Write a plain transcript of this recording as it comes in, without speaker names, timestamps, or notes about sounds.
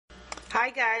Hi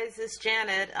guys, it's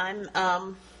Janet.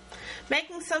 I'm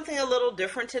making something a little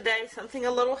different today, something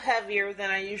a little heavier than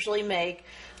I usually make.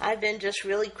 I've been just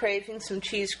really craving some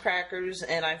cheese crackers,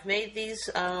 and I've made these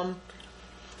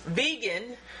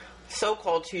vegan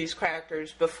so-called cheese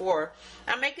crackers before.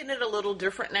 I'm making it a little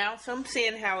different now, so I'm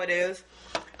seeing how it is.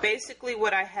 Basically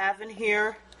what I have in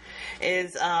here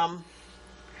is some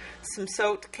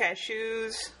soaked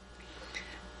cashews,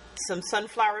 some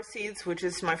sunflower seeds, which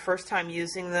is my first time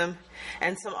using them,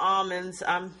 and some almonds.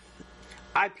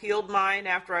 I peeled mine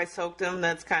after I soaked them.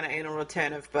 That's kind of anal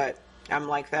retentive, but I'm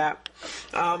like that.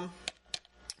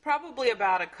 Probably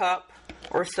about a cup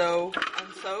or so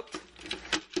unsoaked,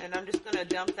 and I'm just going to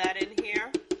dump that in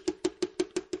here.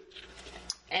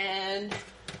 And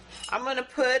I'm going to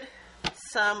put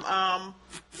some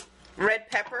red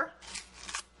pepper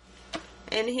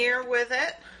in here with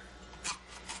it.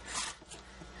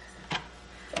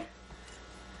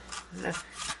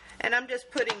 And I'm just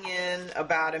putting in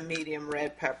about a medium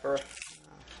red pepper.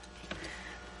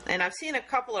 And I've seen a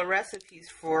couple of recipes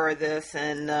for this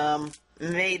and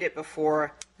made it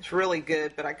before. It's really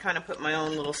good, but I kind of put my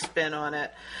own little spin on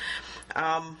it.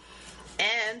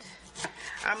 And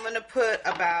I'm going to put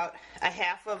about a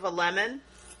half of a lemon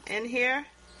in here.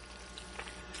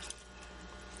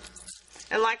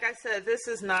 And like I said, this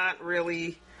is not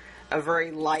really a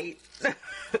very light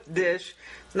dish.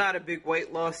 It's not a big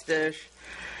weight loss dish.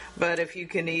 But if you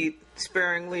can eat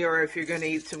sparingly, or if you're going to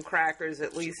eat some crackers,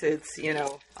 at least it's, you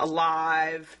know,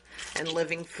 alive and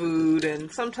living food.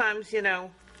 And sometimes, you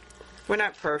know, we're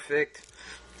not perfect.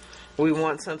 We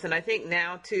want something. I think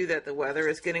now, too, that the weather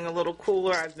is getting a little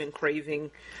cooler, I've been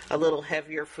craving a little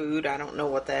heavier food. I don't know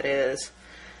what that is,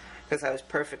 because I was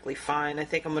perfectly fine. I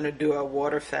think I'm going to do a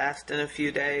water fast in a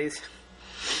few days.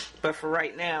 But for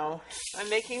right now, I'm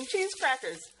making cheese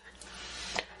crackers.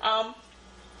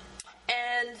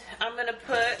 And I'm going to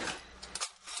put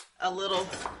a little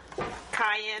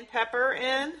cayenne pepper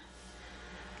in.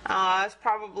 It's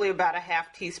probably about a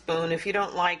half teaspoon. If you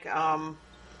don't like,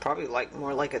 probably like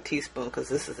more like a teaspoon, because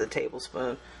this is a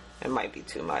tablespoon. It might be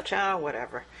too much.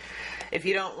 Whatever. If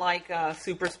you don't like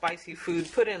super spicy food,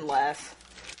 put in less.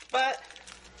 But,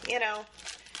 you know,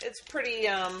 it's pretty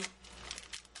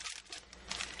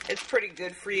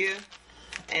good for you.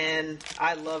 And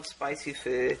I love spicy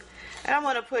food. And I'm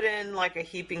going to put in like a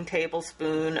heaping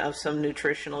tablespoon of some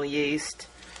nutritional yeast.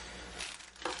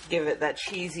 Give it that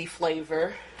cheesy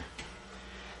flavor.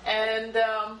 And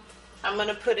I'm going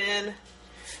to put in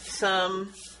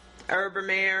some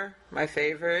Herbermeer, my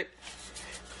favorite.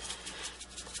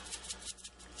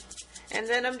 And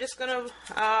then I'm just going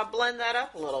to blend that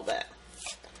up a little bit.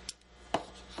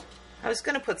 I was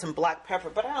going to put some black pepper,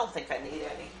 but I don't think I need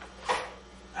any.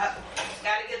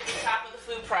 Got to get to the top of the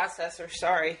food processor.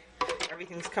 Sorry.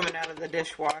 Everything's coming out of the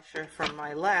dishwasher from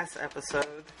my last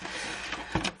episode.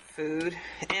 Food.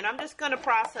 And I'm just going to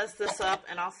process this up,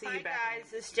 and I'll see you back. Hi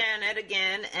guys, it's Janet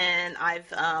again, and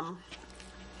I've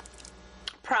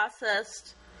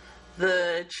processed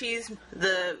the cheese,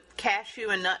 the cashew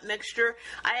and nut mixture.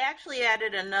 I actually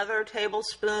added another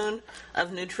tablespoon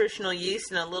of nutritional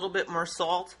yeast and a little bit more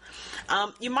salt.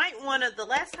 You might want to, the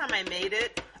last time I made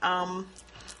it,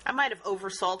 I might have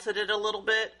over-salted it a little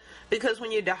bit, because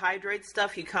when you dehydrate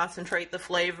stuff, you concentrate the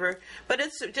flavor. But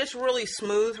it's just really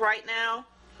smooth right now.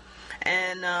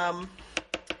 And I'm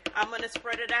going to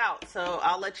spread it out, so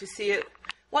I'll let you see it.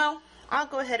 Well, I'll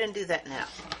go ahead and do that now.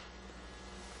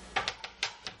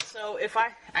 So if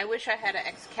I wish I had an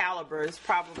Excalibur, this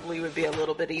probably would be a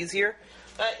little bit easier.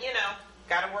 But, you know,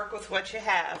 got to work with what you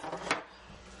have.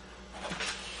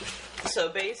 So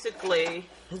basically,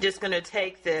 I'm just going to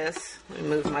take this, let me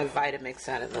move my Vitamix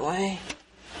out of the way,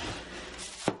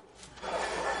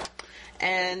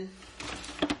 and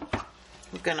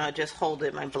I'm going to just hold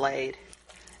it, my blade,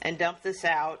 and dump this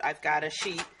out. I've got a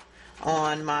sheet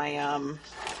on my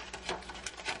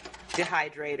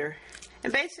dehydrator,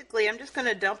 and basically I'm just going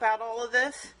to dump out all of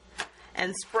this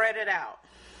and spread it out.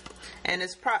 And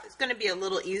it's going to be a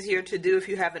little easier to do if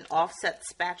you have an offset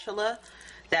spatula.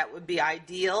 That would be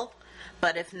ideal.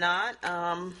 But if not,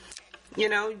 you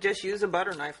know, just use a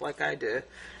butter knife like I do.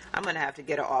 I'm going to have to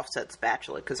get an offset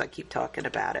spatula because I keep talking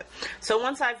about it. So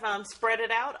once I've spread it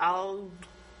out, I'll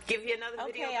give you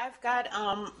another video. Okay, I've got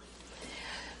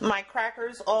my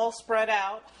crackers all spread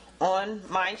out on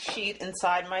my sheet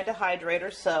inside my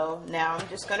dehydrator. So now I'm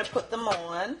just going to put them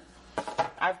on.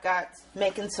 I've got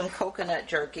making some coconut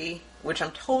jerky, which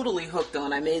I'm totally hooked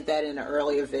on. I made that in an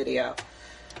earlier video.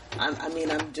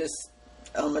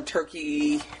 I'm a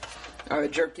turkey, or a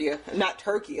jerky, not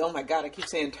turkey, oh my god, I keep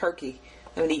saying turkey.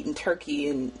 I haven't eaten turkey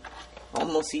in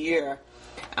almost a year.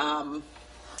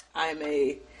 I'm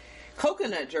a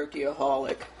coconut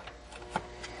jerky-aholic.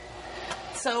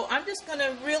 So I'm just going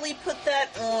to really put that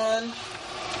on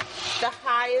the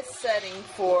highest setting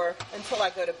for until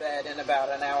I go to bed in about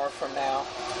an hour from now.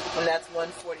 And that's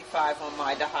 145 on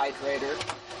my dehydrator.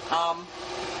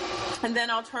 And then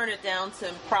I'll turn it down to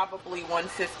probably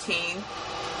 115.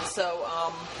 So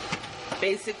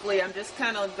basically I'm just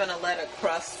kind of going to let a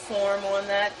crust form on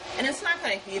that. And it's not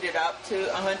going to heat it up to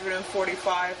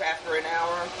 145 after an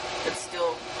hour. It's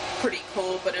still pretty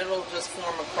cool, but it'll just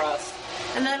form a crust.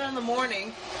 And then in the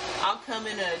morning, I'll come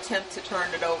in and attempt to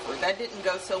turn it over. That didn't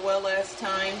go so well last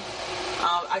time.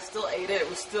 I still ate it. It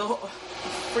was still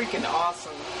freaking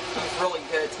awesome. It was really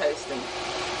good tasting.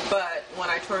 But when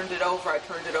I turned it over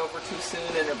too soon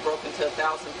and it broke into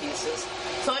 1,000 pieces.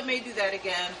 So I may do that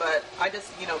again, but I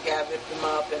just, gathered them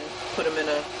up and put them in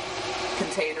a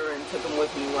container and took them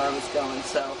with me where I was going.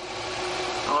 So,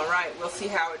 all right, we'll see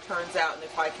how it turns out and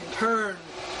if I can turn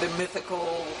the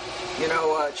mythical,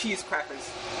 cheese crackers.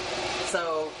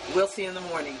 So we'll see in the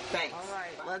morning. Thanks. All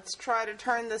right, let's try to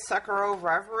turn this sucker over.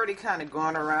 I've already kind of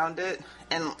gone around it,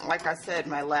 and like I said,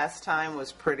 my last time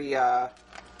was pretty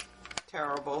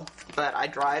terrible, but I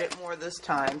dried it more this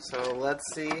time, so let's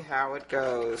see how it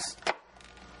goes.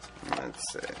 Let's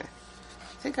see.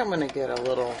 I think I'm going to get a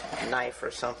little knife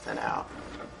or something out.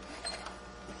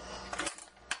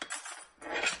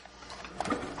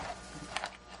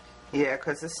 Yeah,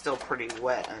 because it's still pretty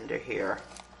wet under here.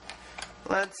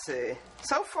 Let's see.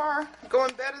 So far,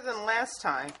 going better than last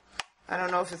time. I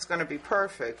don't know if it's going to be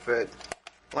perfect, but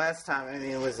last time,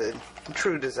 it was a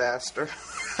true disaster.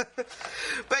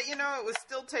 But, it was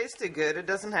still tasted good. It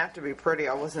doesn't have to be pretty.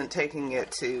 I wasn't taking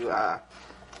it to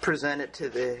present it to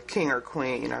the king or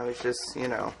queen. I was just,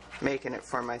 making it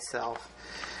for myself.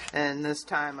 And this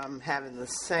time, I'm having the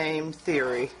same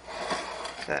theory.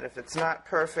 That if it's not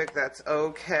perfect, that's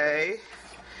okay.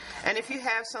 And if you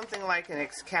have something like an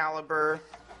Excalibur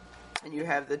and you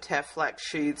have the Teflon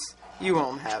sheets, you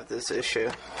won't have this issue.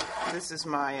 This is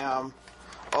my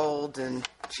old and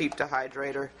cheap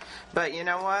dehydrator. But you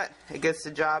know what? It gets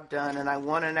the job done, and I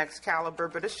want an Excalibur,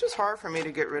 but it's just hard for me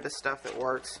to get rid of stuff that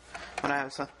works when I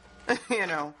have some,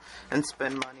 and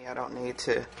spend money I don't need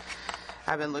to.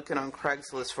 I've been looking on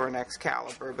Craigslist for an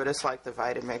Excalibur, but it's like the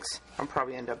Vitamix. I'll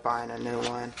probably end up buying a new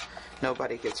one.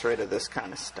 Nobody gets rid of this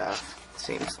kind of stuff,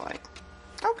 seems like.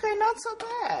 Okay, not so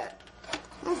bad.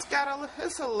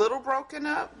 It's a little broken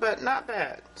up, but not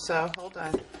bad. So, hold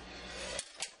on.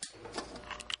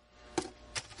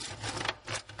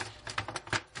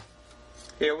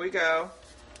 Here we go.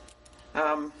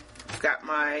 Got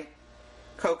my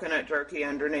coconut jerky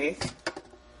underneath.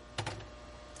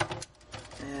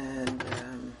 And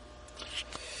I'm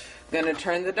going to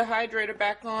turn the dehydrator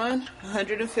back on,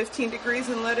 115 degrees,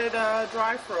 and let it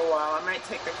dry for a while. I might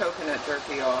take the coconut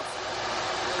jerky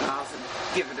off, and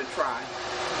I'll give it a try.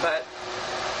 But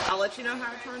I'll let you know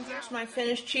how it turns out. Here's my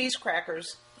finished cheese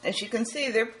crackers. As you can see,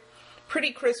 they're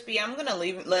pretty crispy. I'm going to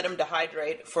let them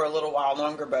dehydrate for a little while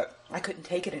longer, but I couldn't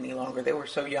take it any longer. They were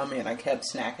so yummy, and I kept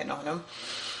snacking on them.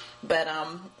 But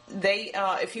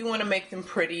if you want to make them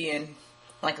pretty and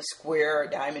like a square or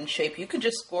diamond shape, you can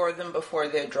just score them before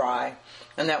they're dry,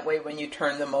 and that way when you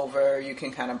turn them over you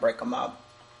can kind of break them up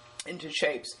into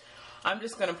shapes. I'm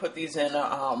just going to put these in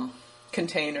a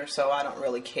container, so I don't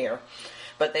really care,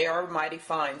 but they are mighty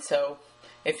fine. So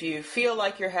if you feel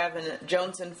like you're having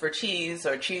jonesing for cheese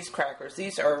or cheese crackers,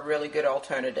 these are a really good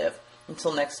alternative.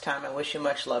 Until next time, I wish you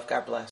much love. God bless.